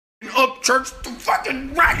Up church to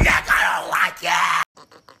fucking redneck. I don't like it.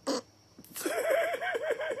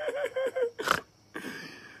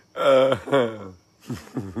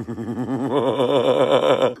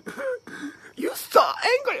 You so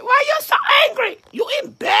angry. Why you so angry? You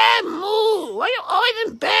in bad mood. Why you always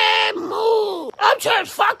in bad mood? Upchurch,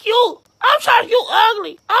 fuck you. Upchurch, you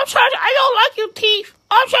ugly. Upchurch, I don't like your teeth.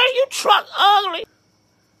 Upchurch, you truck ugly.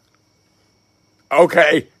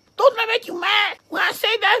 Okay. Don't that make you mad when I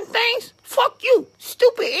say them things? Fuck you,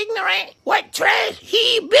 stupid, ignorant, white trash,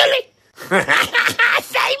 he Billy.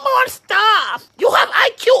 Say more stuff. You have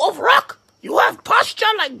IQ of rock. You have posture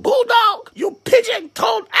like bulldog. You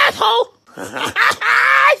pigeon-toed asshole.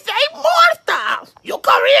 Say more stuff. Your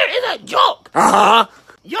career is a joke.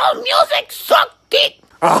 Your music suck dick.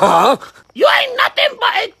 You ain't nothing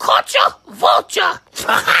but a culture vulture.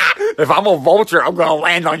 If I'm a vulture, I'm gonna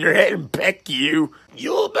land on your head and peck you.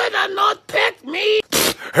 You better not peck me.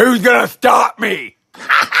 Who's gonna stop me?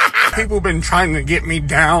 People have been trying to get me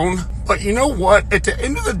down, but you know what? At the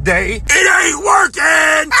end of the day, it ain't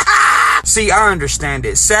working! See, I understand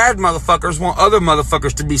it. Sad motherfuckers want other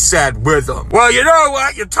motherfuckers to be sad with them. Well, you know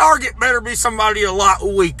what? Your target better be somebody a lot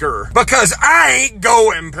weaker. Because I ain't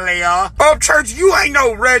going, playa. Upchurch, you ain't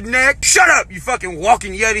no redneck. Shut up, you fucking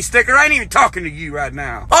walking Yeti sticker. I ain't even talking to you right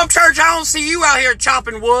now. Upchurch, I don't see you out here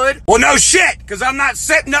chopping wood. Well, no shit, because I'm not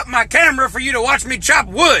setting up my camera for you to watch me chop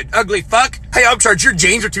wood, ugly fuck. Hey, Upchurch, your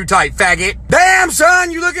jeans are too tight, faggot. Damn,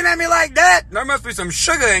 son, you looking at me like that? There must be some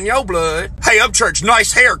sugar in your blood. Hey, Upchurch,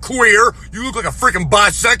 nice hair, queer. You look like a freaking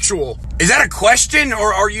bisexual. Is that a question,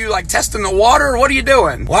 or are you, like, testing the water? What are you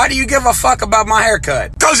doing? Why do you give a fuck about my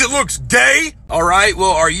haircut? Because it looks gay? All right,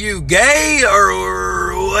 well, are you gay,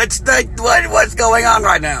 or what's going on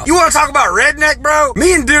right now? You want to talk about redneck, bro?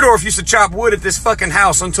 Me and Didorf used to chop wood at this fucking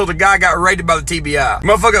house until the guy got raided by the TBI.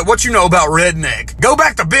 Motherfucker, what you know about redneck? Go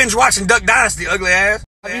back to binge watching Duck Dynasty, ugly ass.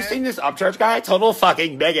 Have you seen this Upchurch guy? Total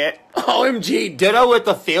fucking bigot. OMG, ditto with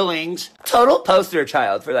the feelings. Total poster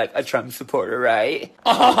child for like a Trump supporter, right?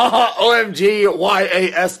 OMG,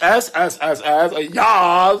 YASSSSS,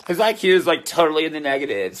 yas. His IQ is like totally in the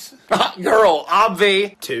negatives. Girl,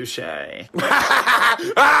 obvi. Touche.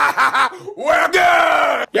 We're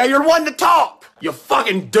good! Yeah, you're one to talk. You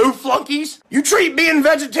fucking dooflunkies. You treat being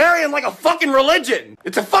vegetarian like a fucking religion.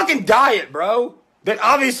 It's a fucking diet, bro. That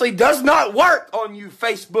obviously does not work on you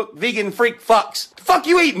Facebook vegan freak fucks. The fuck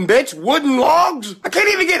you eating, bitch? Wooden logs? I can't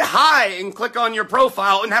even get high and click on your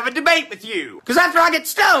profile and have a debate with you. Because after I get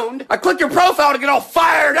stoned, I click your profile to get all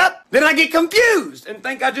fired up, then I get confused and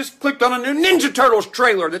think I just clicked on a new Ninja Turtles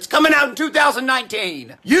trailer that's coming out in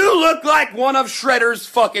 2019. You look like one of Shredder's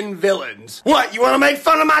fucking villains. What, you want to make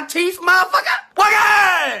fun of my teeth, motherfucker?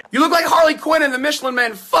 What? You look like Harley Quinn and the Michelin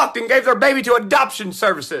Man fucked and gave their baby to adoption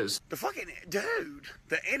services. The fucking dude,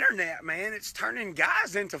 the internet, man, it's turning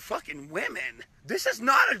guys into fucking women. This is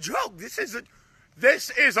not a joke. This is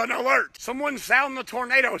an alert. Someone sound the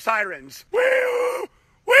tornado sirens. Woo!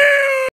 Woo!